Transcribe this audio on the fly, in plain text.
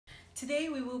Today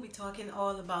we will be talking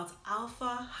all about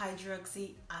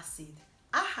alpha-hydroxy acid.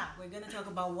 We're going to talk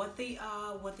about what they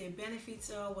are, what their benefits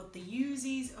are, what the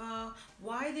uses are,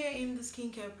 why they're in the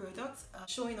skincare products,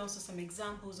 showing also some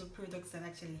examples of products that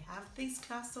actually have this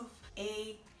class of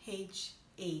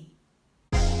AHA.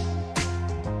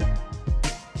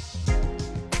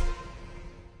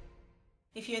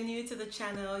 If you're new to the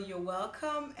channel, you're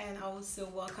welcome, and also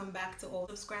welcome back to all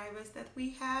subscribers that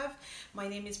we have. My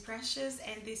name is Precious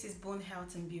and this is Bone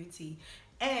Health and Beauty.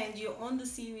 And you're on the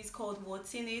series called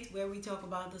What's in It, where we talk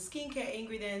about the skincare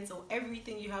ingredients or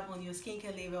everything you have on your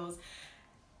skincare labels,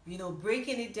 you know,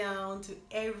 breaking it down to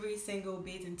every single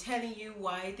bit and telling you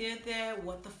why they're there,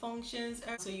 what the functions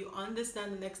are, so you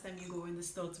understand the next time you go in the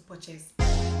store to purchase.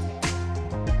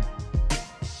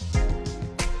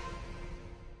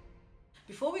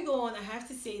 Before we go on, I have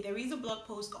to say there is a blog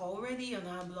post already on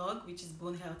our blog, which is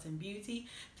Bone Health and Beauty.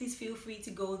 Please feel free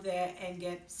to go there and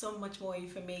get so much more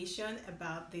information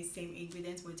about the same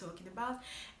ingredients we're talking about.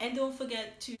 And don't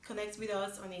forget to connect with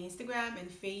us on Instagram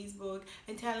and Facebook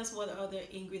and tell us what other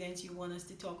ingredients you want us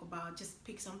to talk about. Just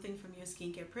pick something from your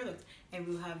skincare product and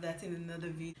we'll have that in another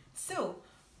video. So,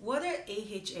 what are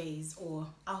AHAs or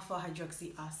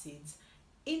alpha-hydroxy acids?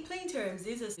 In plain terms,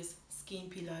 these are just skin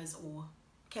pillars or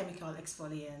chemical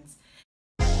exfoliants.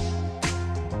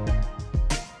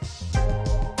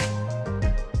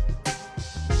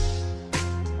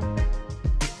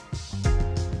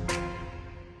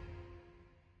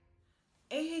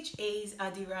 AHAs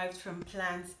are derived from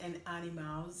plants and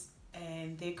animals,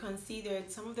 and they're considered,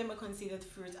 some of them are considered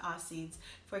fruit acids.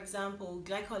 For example,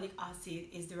 glycolic acid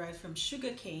is derived from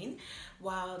sugar cane,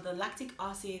 while the lactic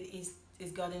acid is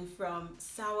gotten from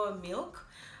sour milk.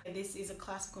 And this is a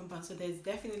class of compound, so there's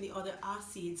definitely other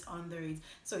acids under it.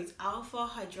 So it's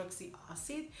alpha-hydroxy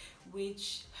acid,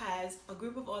 which has a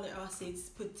group of other acids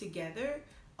put together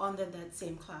under that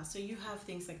same class. So you have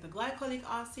things like the glycolic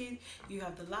acid, you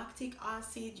have the lactic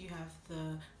acid, you have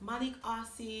the malic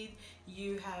acid,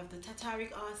 you have the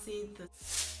tartaric acid, the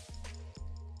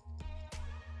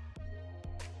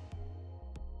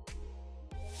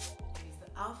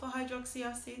alpha-hydroxy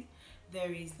acid,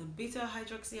 there is the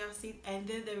beta-hydroxy acid, and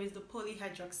then there is the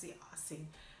polyhydroxy acid,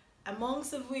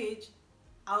 amongst of which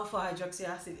alpha-hydroxy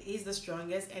acid is the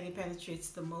strongest and it penetrates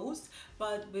the most,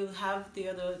 but we'll have the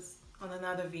others on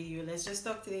another video. Let's just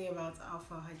talk today about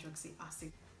alpha-hydroxy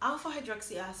acid.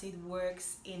 Alpha-hydroxy acid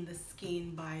works in the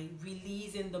skin by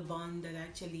releasing the bond that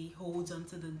actually holds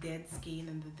onto the dead skin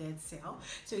and the dead cell.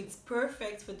 So it's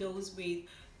perfect for those with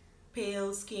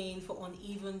pale skin, for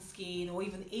uneven skin, or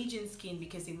even aging skin,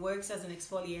 because it works as an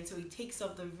exfoliant, so it takes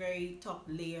off the very top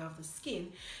layer of the skin.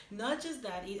 Not just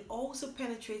that, it also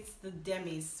penetrates the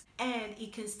dermis and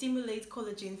it can stimulate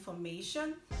collagen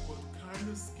formation. What kind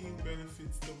of skin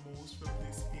benefits the most from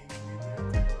this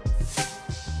ingredient?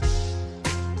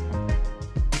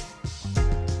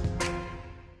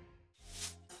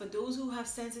 For those who have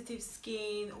sensitive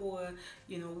skin or,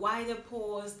 you know, wider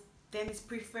pores, then it's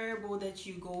preferable that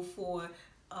you go for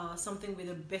something with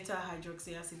a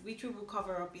beta-hydroxy acid, which we will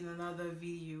cover up in another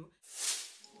video.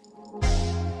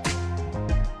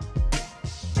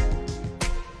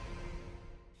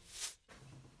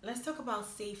 Let's talk about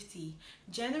safety.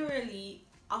 Generally,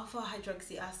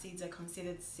 alpha-hydroxy acids are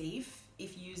considered safe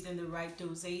if used in the right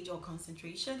dosage or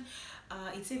concentration.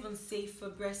 It's even safe for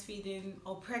breastfeeding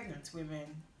or pregnant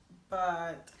women.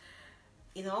 But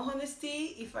in all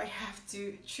honesty, if I have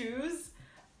to choose,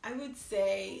 I would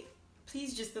say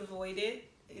please just avoid it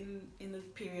in the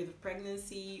period of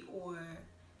pregnancy or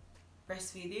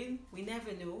breastfeeding. We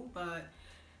never know, but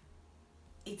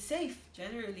it's safe.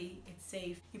 Generally, it's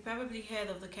safe. You probably heard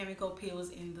of the chemical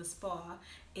peels in the spa.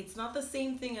 It's not the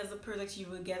same thing as the products you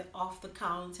will get off the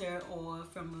counter or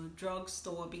from a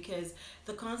drugstore, because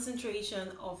the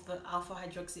concentration of the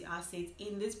alpha-hydroxy acids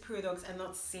in these products are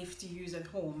not safe to use at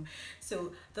home.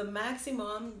 So the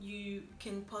maximum you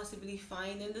can possibly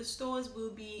find in the stores will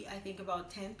be, I think,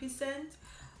 about 10%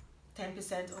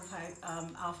 of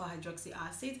alpha-hydroxy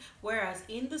acid, whereas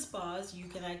in the spas you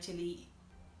can actually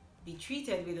be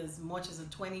treated with as much as a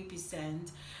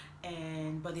 20%,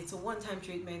 but it's a one-time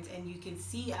treatment, and you can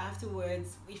see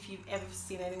afterwards, if you've ever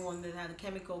seen anyone that had a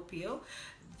chemical peel,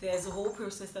 there's a whole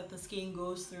process that the skin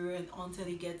goes through and until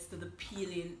it gets to the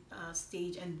peeling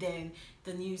stage, and then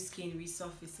the new skin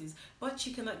resurfaces. But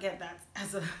you cannot get that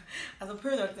as a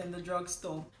product in the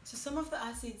drugstore. So some of the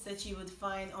acids that you would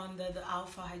find under the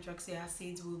alpha-hydroxy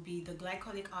acids will be the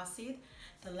glycolic acid,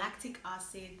 the lactic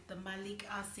acid, the malic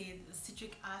acid, the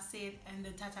citric acid, and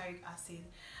the tartaric acid.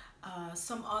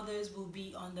 Some others will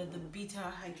be under the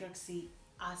beta-hydroxy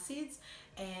acids,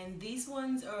 and these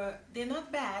ones they're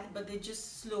not bad, but they're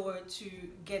just slower to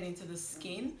get into the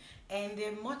skin, and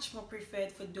they're much more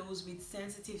preferred for those with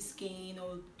sensitive skin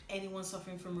or anyone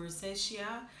suffering from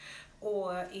rosacea,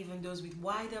 or even those with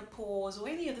wider pores or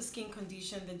any other skin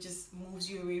condition that just moves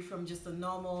you away from just a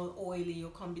normal oily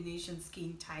or combination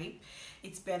skin type.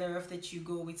 It's better off that you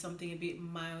go with something a bit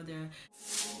milder.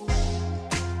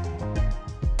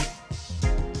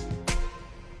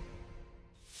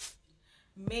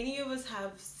 Many of us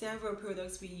have several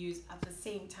products we use at the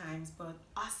same times, but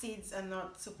acids are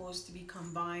not supposed to be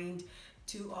combined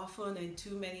too often and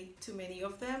too many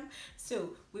of them.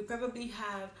 So we probably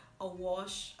have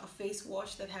a face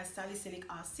wash that has salicylic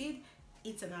acid.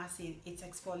 It's an acid, it's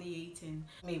exfoliating.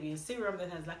 Maybe a serum that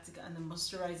has lactic, and a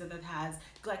moisturizer that has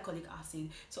glycolic acid.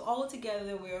 So all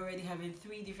together we're already having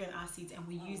 3 different acids, and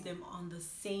we use them on the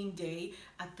same day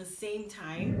at the same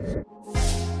time.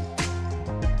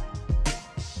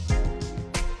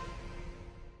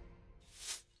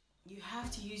 You have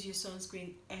to use your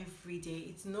sunscreen every day.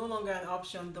 It's no longer an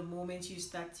option the moment you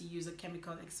start to use a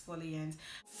chemical exfoliant.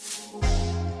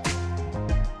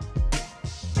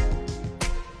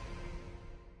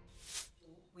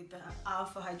 With the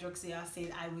alpha-hydroxy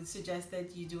acid, I would suggest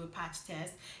that you do a patch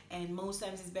test, and most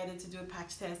times it's better to do a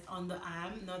patch test on the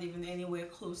arm, not even anywhere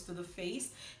close to the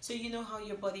face, so you know how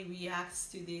your body reacts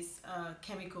to these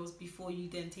chemicals before you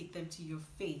then take them to your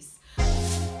face.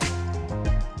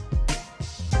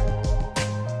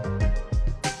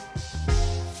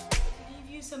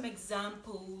 Some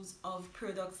examples of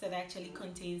products that actually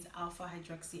contains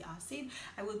alpha-hydroxy acid.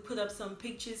 I will put up some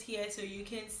pictures here so you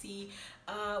can see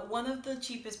one of the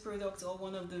cheapest products, or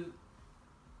one of the,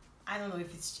 I don't know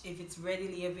if it's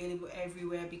readily available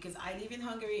everywhere, because I live in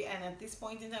Hungary, and at this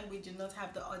point in time we do not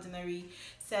have the ordinary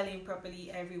selling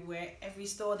properly everywhere. Every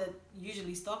store that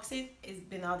usually stocks it has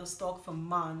been out of stock for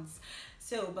months.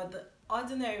 So, but the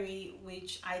Ordinary,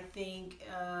 which I think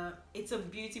it's a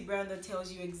beauty brand that tells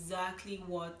you exactly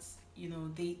what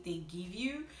they give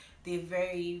you. They're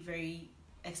very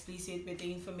explicit with the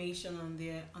information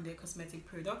on their cosmetic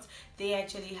products. They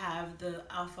actually have the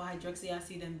alpha-hydroxy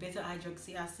acid and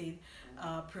beta-hydroxy acid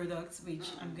products, which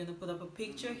I'm gonna put up a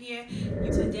picture here.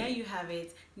 So there you have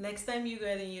it. Next time you go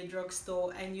in your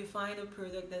drugstore and you find a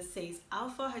product that says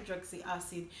alpha-hydroxy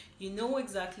acid, you know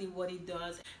exactly what it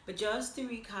does. But just to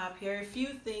recap, here are a few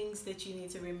things that you need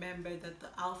to remember that the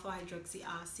alpha-hydroxy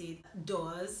acid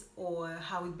does, or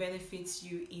how it benefits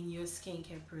you in your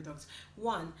skincare products.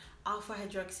 1,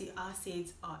 alpha-hydroxy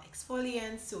acids are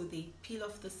exfoliants, so they peel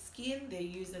off the skin. They're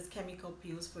used as chemical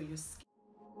peels for your skin.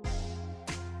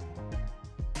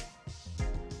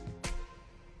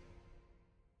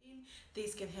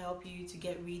 This can help you to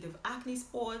get rid of acne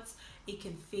spots. It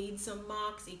can fade some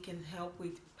marks. It can help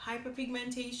with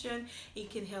hyperpigmentation. It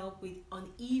can help with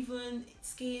uneven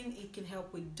skin. It can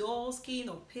help with dull skin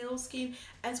or pale skin,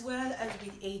 as well as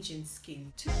with aging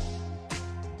skin. 2,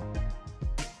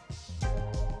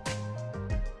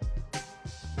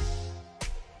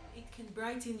 it can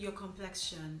brighten your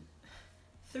complexion.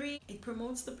 3, it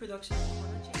promotes the production of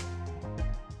collagen.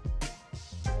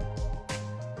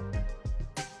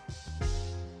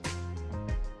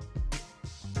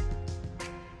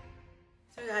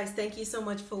 Guys, thank you so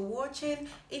much for watching.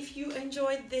 If you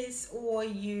enjoyed this, or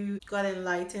you got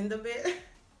enlightened a bit,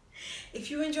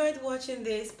 if you enjoyed watching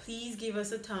this, please give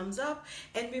us a thumbs up,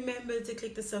 and remember to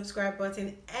click the subscribe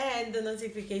button and the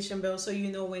notification bell so you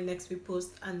know when next we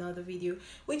post another video,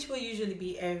 which will usually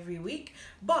be every week.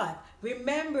 But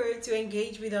remember to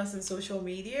engage with us on social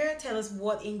media. Tell us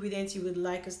what ingredients you would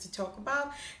like us to talk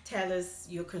about. Tell us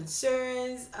your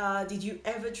concerns. Did you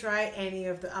ever try any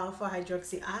of the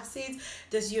alpha-hydroxy acids?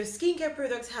 Does your skincare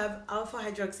products have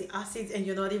alpha-hydroxy acids and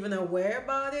you're not even aware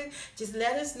about it? Just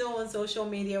let us know on social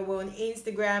media. We're on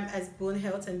Instagram as Bone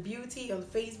Health and Beauty, on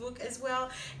Facebook as well.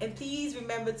 And please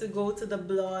remember to go to the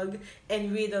blog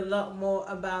and read a lot more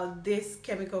about this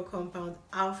chemical compound,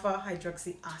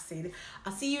 alpha-hydroxy acid.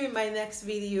 I'll see you in my next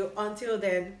video. Until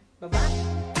then,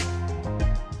 bye-bye.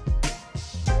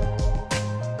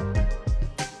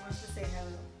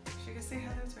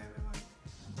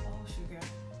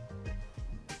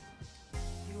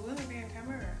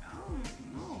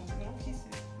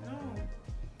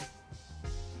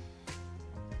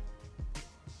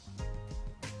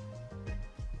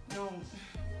 No.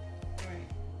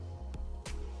 Alright.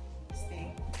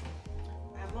 Stay.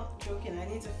 I'm not joking. I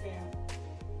need to film.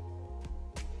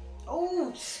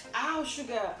 Oh! Ow,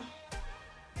 sugar!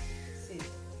 Sit.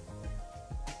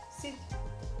 Sit.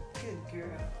 Good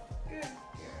girl. Good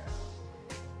girl.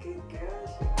 Good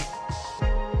girl.